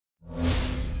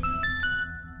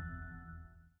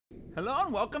Hello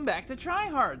and welcome back to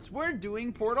Tryhards. We're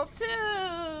doing Portal 2.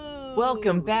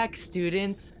 Welcome back,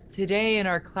 students. Today in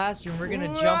our classroom, we're gonna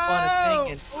jump on a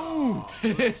thing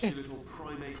and Bless your little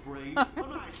primate brain. I'm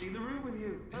not actually in the room with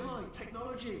you, am I?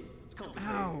 Technology. It's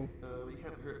complicated. Ow. You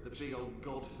can't hurt the big old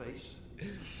god face.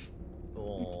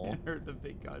 oh, Hurt the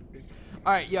big god.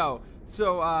 All right, yo.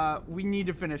 So we need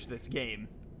to finish this game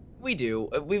we do.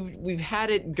 We've had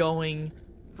it going.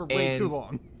 for way too And-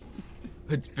 long.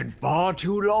 It's been far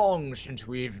too long since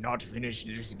we've not finished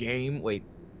this game. Wait,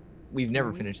 we've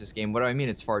never finished this game. What do I mean?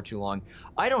 It's far too long.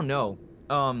 I don't know.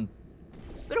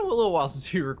 It's been a little while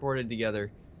since we recorded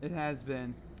together. It has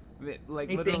been. Like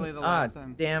Anything- literally the last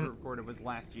time damn. we recorded was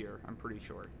last year. I'm pretty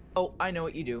sure. Oh, I know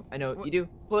what you do. I know what What? you do.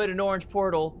 Put an orange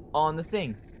portal on the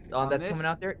thing. On That's this? coming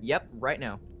out there. Yep, right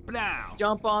now. Now.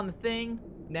 Jump on the thing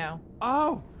now.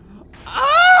 Oh.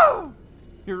 Oh.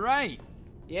 You're right.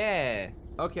 Yeah.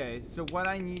 Okay, so what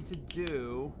I need to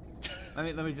do,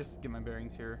 let me just get my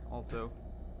bearings here also.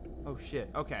 Oh shit.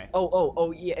 Okay.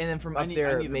 Oh, yeah, and then from up I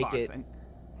there, need the make box. it.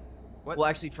 What? Well,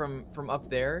 actually, from up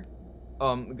there,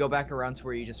 go back around to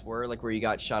where you just were, like where you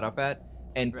got shot up at,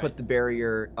 and Right. put the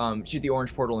barrier, shoot the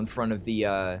orange portal in front of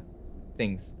the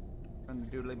things. From the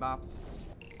doodly bops.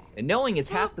 And knowing is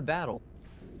half the battle.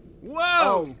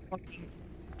 Whoa!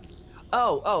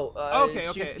 Okay.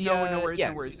 Okay. The, No worries, yeah,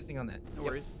 no worries. shoot the thing on that. No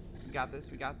Yep. worries. We got this.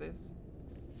 We got this.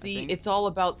 See, think. it's all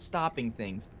about stopping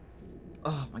things.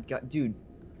 Oh my god, dude.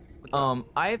 What's up?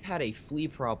 I've had a flea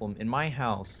problem in my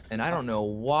house, and I don't know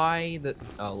why the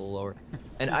a little lower,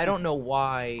 and I don't know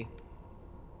why.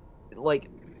 Like,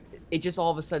 it just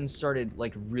all of a sudden started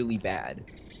like really bad.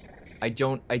 I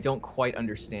don't quite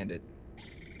understand it.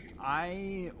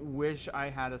 I wish I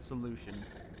had a solution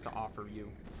to offer you.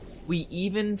 We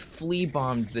even flea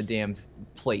bombed the damn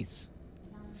place.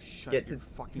 Shut Get your to-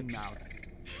 fucking mouth.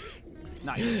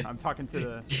 Not you. I'm talking to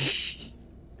the.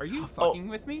 Are you Oh. fucking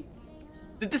with me?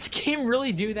 Did this game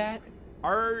really do that?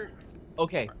 Are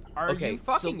Okay. Are okay. you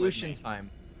fucking Solution with me?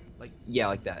 time. Like, Yeah,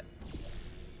 like that.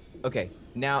 Okay.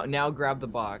 Now grab the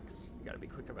box. you gotta be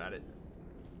quick about it.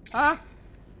 Ah.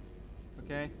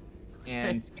 Okay.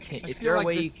 And I is feel there a like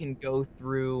way you this- can go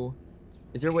through?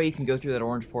 Is there a way you can go through that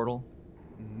orange portal?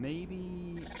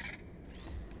 Maybe.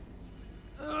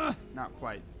 Not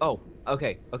quite. Oh,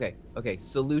 okay.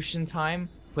 Solution time.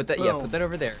 Put that. Yeah, Boom. put that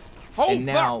over there. Oh and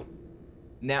fuck!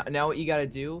 now, what you gotta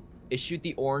do is shoot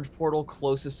the orange portal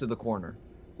closest to the corner.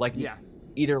 Like, Yeah.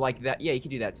 either like that. Yeah, you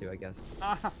could do that too, I guess.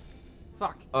 Ah.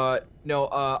 Fuck. No.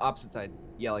 Opposite side.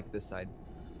 Yeah, like this side.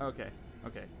 Okay.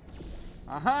 Okay.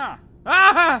 Aha!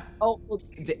 Ah!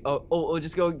 Oh,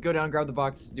 just go down, grab the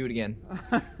box, do it again.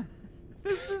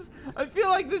 This is. I feel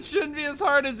like this shouldn't be as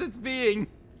hard as it's being.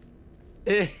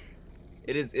 It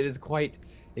is quite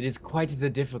the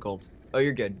difficult. Oh,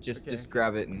 you're good. Just Okay.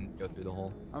 grab it and go through the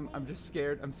hole. I'm just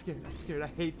scared. I'm scared. I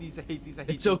hate these. I hate It's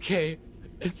these. okay.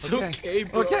 It's okay,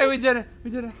 bro. Okay, we did it.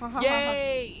 We did it. Ha, ha, ha, ha.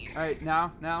 Yay! All right,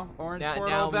 now, orange Now portal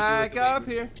we do it back the way up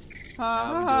we- here.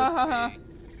 Ha, Now we ha, ha, do ha. it the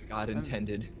way God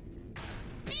intended.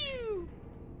 Pew.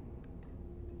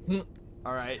 Hmm.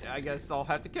 All right, I guess I'll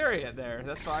have to carry it there.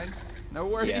 That's fine. No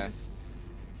worries.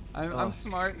 I'm Ugh.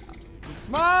 smart. I'm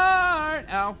smart.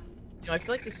 Ow. You know, I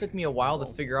feel like this took me a while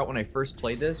to figure out when I first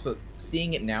played this, but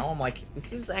seeing it now, I'm like,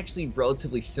 this is actually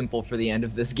relatively simple for the end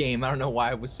of this game. I don't know why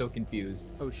I was so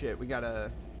confused. Oh shit, we gotta.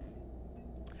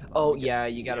 Oh we yeah,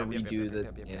 you gotta yep, yep, redo yep, the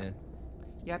yep, yep, yeah.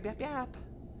 Yep, yep, yep.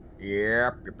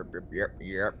 Yep.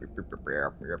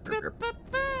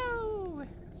 Boo.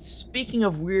 Speaking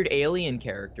of weird alien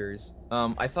characters,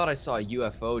 I thought I saw a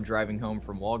UFO driving home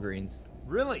from Walgreens.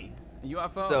 Really? A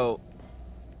UFO? So,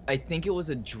 I think it was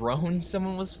a drone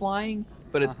someone was flying,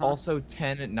 but it's Uh-huh. also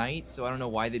 10 at night, so I don't know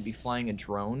why they'd be flying a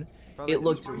drone. Probably it just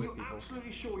looked- Are with you people.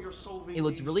 absolutely sure you're solving It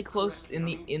looked these really close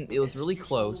correctly? it was really you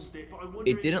close. solved it, but I'm It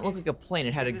wondering didn't look if like a plane.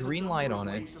 It had a there's green number light of on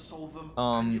it. ways to solve them,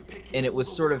 and you're picking And it all was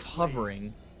the sort of worst ways.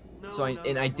 hovering. So I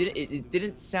didn't it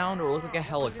didn't sound or look like a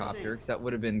helicopter, because that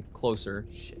would have been closer.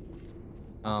 Shit.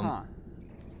 Um, Huh.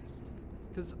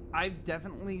 Because I've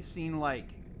definitely seen, like,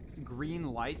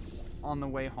 green lights on the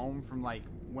way home from, like,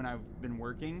 when I've been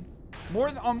working.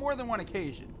 On more than one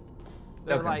occasion.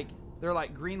 Okay. They're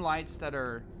like green lights that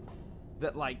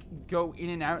like, go in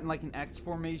and out in, like, an X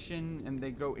formation, and they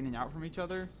go in and out from each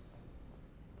other.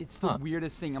 It's the Huh.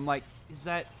 weirdest thing. I'm like,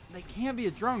 that can't be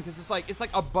a drone, because it's like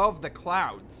above the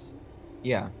clouds.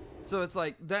 yeah. So it's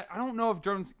like, that, I don't know if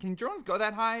can drones go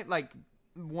that high? Like,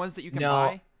 ones that you can No.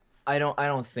 buy? I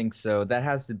don't think so. That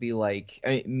has to be like, I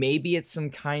mean, maybe it's some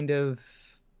kind of,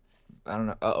 I don't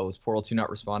know. Uh-oh, is Portal 2 not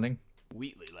responding?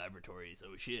 Wheatley Laboratories,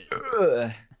 oh shit.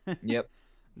 Ugh. Yep.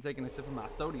 I'm taking a sip of my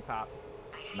sody pop.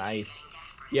 Nice.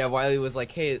 Yeah, Wiley was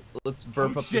like, "Hey, let's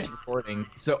burp Oh, up this shit. recording."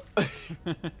 So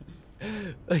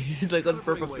he's like, "Let's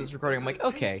burp up this recording." I'm like,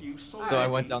 "Okay." So I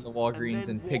went down to Walgreens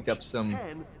and picked up some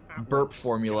burp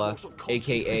formula,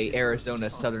 aka Arizona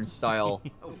Southern Style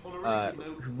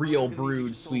real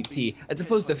brewed sweet tea, as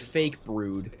opposed to fake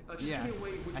brewed. Yeah,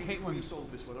 I hate when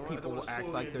people act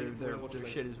like their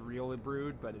shit is real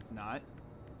brewed, but it's not.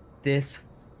 This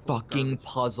fucking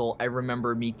puzzle, I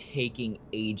remember me taking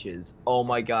ages. Oh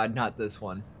my god, not this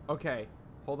one. Okay,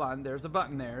 hold on. There's a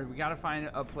button there. We gotta find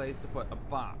a place to put a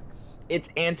box. It's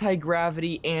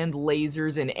anti-gravity and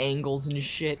lasers and angles and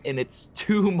shit, and it's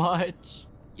too much.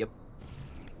 Yep.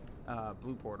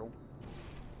 Blue portal.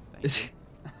 Thank you.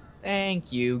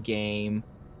 Thank you, game.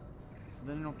 So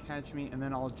then it'll catch me, and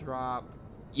then I'll drop.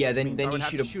 Yeah, Which then means I you would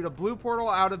have to shoot a blue portal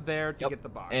out of there to Yep, get the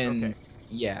box. and Okay.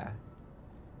 yeah.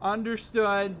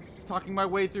 Understood. Talking my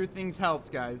way through things helps,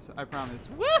 guys. I promise.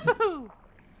 Woohoo!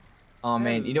 Oh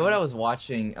man, you know what I was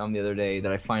watching the other day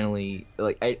that I finally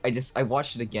like I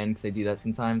watched it again because I do that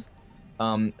sometimes.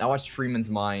 I watched Freeman's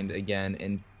Mind again,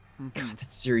 and God,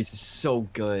 that series is so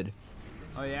good.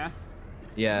 Oh yeah.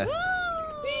 Yeah.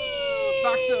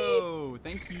 Boxo!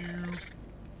 Thank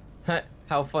you.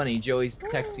 How funny! Joey's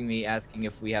texting me asking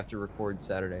if we have to record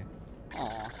Saturday,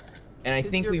 Aw. and I Is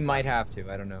think your- we might have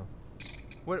to. I don't know.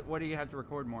 What do you have to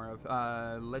record more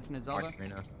of? Legend of Zelda?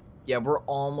 Ocarina. Yeah, we're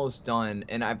almost done,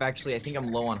 and I think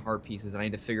I'm low on heart pieces, and I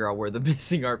need to figure out where the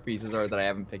missing heart pieces are that I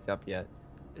haven't picked up yet.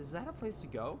 Is that a place to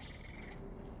go?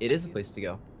 It is a place to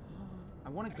go. I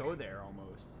want to go there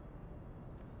almost.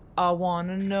 I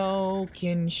wanna know,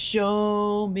 can you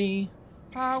show me?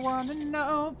 I want to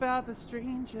know about the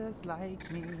strangers like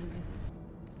me.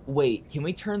 Wait, can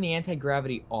we turn the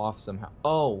anti-gravity off somehow?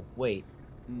 Oh, wait.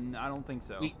 I don't think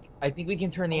so. I think we can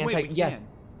turn the Oh, wait, we Yes, can.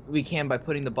 we can by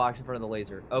putting the box in front of the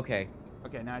laser. Okay.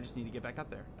 Okay, now I just need to get back up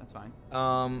there. That's fine.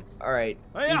 Alright.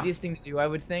 Oh, yeah. Easiest thing to do, I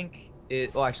would think,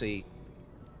 is... Well, actually,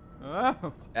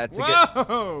 Oh. that's a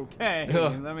Whoa! Okay,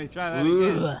 Ugh. let me try that good...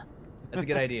 again. Ugh. That's a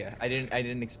good idea. I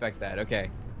didn't expect that. Okay.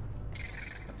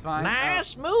 That's fine.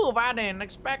 Nice move, I didn't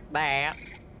expect that.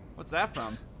 What's that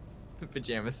from?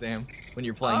 Pajama Sam, when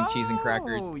you're playing cheese and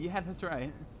crackers. Oh, yeah, that's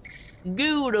right.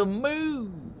 Good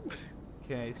move!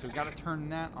 Okay, so we gotta turn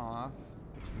that off,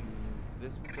 which means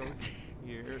this will go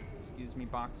here. Excuse me,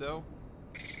 Boxo.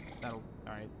 That'll.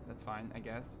 Alright, that's fine, I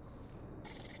guess.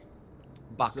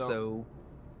 Boxo.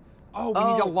 Oh,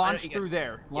 we need to Oh, launch you through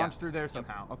there. Yeah. Launch through there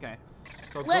somehow. Okay.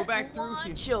 So Let's go back through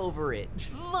launch here. over it.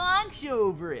 Launch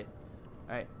over it.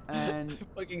 Alright, and.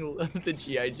 Fucking love the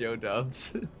G.I. Joe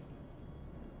dubs.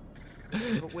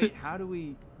 But wait, how do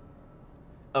we.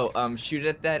 Oh, shoot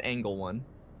at that angle one.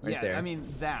 Right yeah, there. I mean,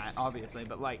 that, obviously,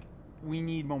 but like, we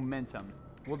need momentum.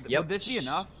 Will Yep. this be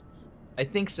enough? I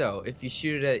think so. If you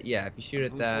shoot it at, if you shoot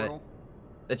at Blue that, portal?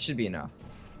 that should be enough.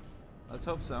 Let's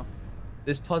hope so.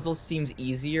 This puzzle seems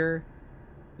easier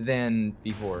than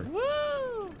before. Woo!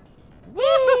 Woo!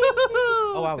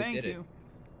 Oh, wow, we Thank did it. you.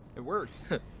 It worked.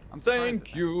 I'm surprised.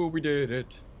 Thank you, we did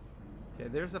it. Okay,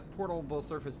 there's a portable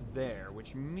surface there,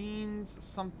 which means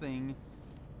something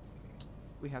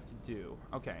we have to do.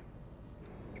 Okay.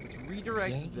 Let's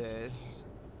redirect Yay. this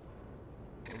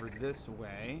over this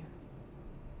way.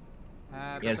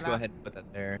 Yeah, just go ahead and put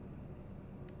that there.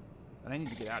 But I need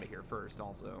to get out of here first,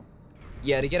 also.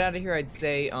 Yeah, to get out of here, I'd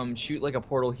say shoot like a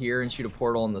portal here and shoot a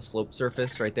portal on the slope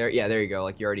surface right there. Yeah, there you go,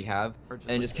 like you already have. Or And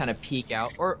like just kind of peek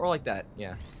out, or like that.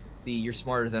 Yeah. See, you're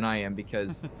smarter than I am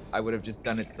because I would have just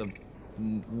done it the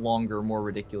longer, more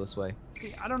ridiculous way.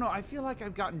 See, I don't know. I feel like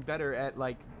I've gotten better at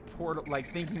like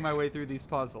thinking my way through these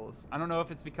puzzles. I don't know if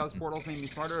it's because portals made me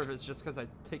smarter, or if it's just because I've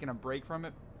taken a break from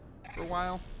it for a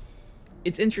while.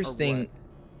 It's interesting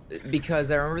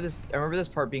because I remember this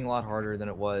part being a lot harder than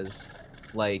it was.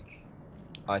 Like,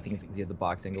 I think it's because you have the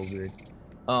box angle weird.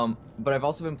 But I've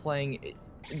also been playing.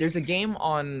 There's a game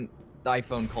on the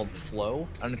iPhone called Flow.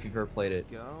 I don't know if you've ever played it.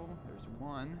 Go. There's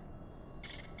one.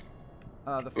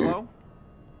 The flow.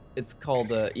 It's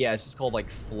called it's just called like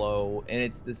Flow, and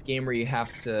it's this game where you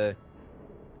have to.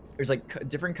 There's like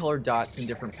different colored dots and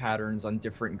different patterns on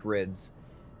different grids,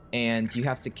 and you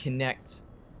have to connect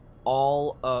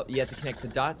you have to connect the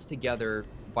dots together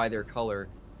by their color,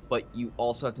 but you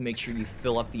also have to make sure you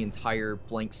fill up the entire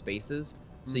blank spaces.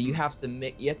 So you have to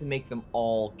make them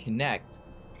all connect,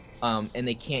 and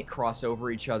they can't cross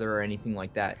over each other or anything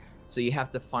like that. So you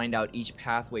have to find out each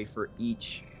pathway for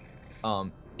each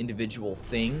individual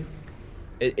thing.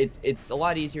 It's a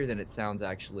lot easier than it sounds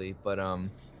actually, but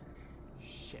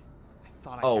Shit. I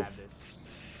thought I had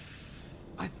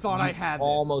this. I thought I had this.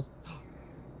 almost.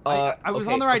 I was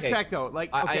okay, on the right okay. track though.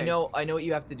 Like, okay. I know what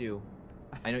you have to do.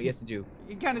 I know what you have to do.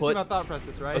 You kind of see Put- my thought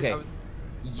process, right? Okay. I was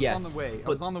Yes. on the way. I Put,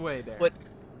 was on the way there.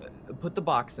 put the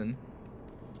box in.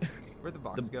 Where'd the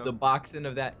box go? The box in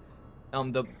of that,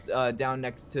 down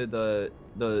next to the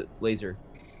laser.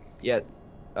 Yeah.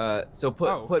 So put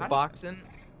Oh, put how did- box in.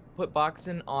 Put box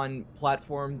in on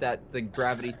platform that the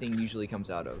gravity thing usually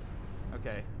comes out of.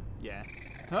 Okay. Yeah.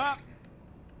 Huh.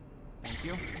 Thank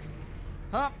you.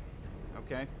 Huh.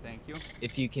 Okay. Thank you.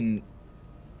 If you can.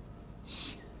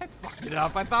 I fucked it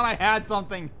up. I thought I had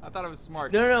something. I thought I was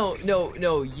smart. No.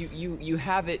 You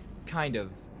have it kind of.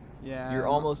 Yeah. You're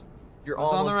almost. You're I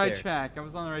was on almost the right there. track. I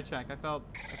was on the right track. I felt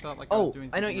like I was Oh, doing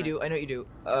something I know what you do. right. I know what you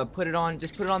do. Put it on.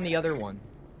 Just put it on the other one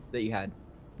that you had.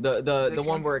 The This one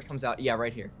one? where it comes out. Yeah,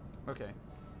 right here. Okay.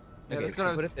 Yeah, Okay, that's so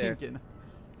what I put was it there. thinking. When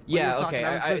Yeah. you were Okay. talking,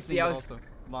 I was I listening, see. I but was. also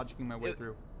logicking my way it-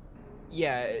 through.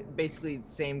 Yeah. Basically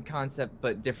same concept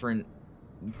but different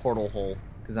portal hole.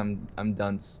 Cause I'm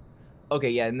dunce. Okay.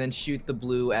 Yeah. And then shoot the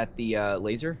blue at the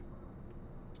laser.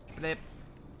 Flip.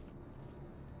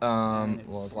 Well, And it's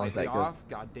as long as slightly that off. goes.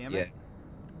 God damn Yeah.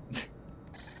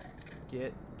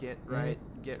 it. Get right.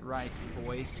 Get right,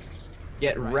 boy.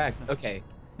 Get Right, wrecked. so- Okay.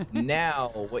 Now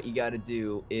what you got to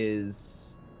do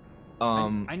is,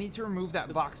 I need to remove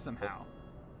that box somehow.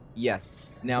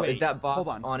 yes. Now is Wait, that hold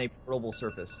box on. on a portable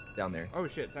surface down there? Oh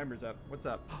shit, timer's up. What's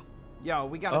up? Yo,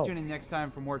 we gotta Oh. tune in next time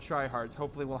for more tryhards.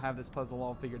 Hopefully we'll have this puzzle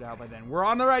all figured out by then. We're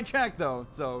on the right track though,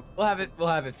 so. We'll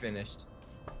have it finished.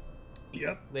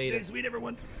 Yep. Later. Stay sweet,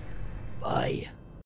 everyone. Bye.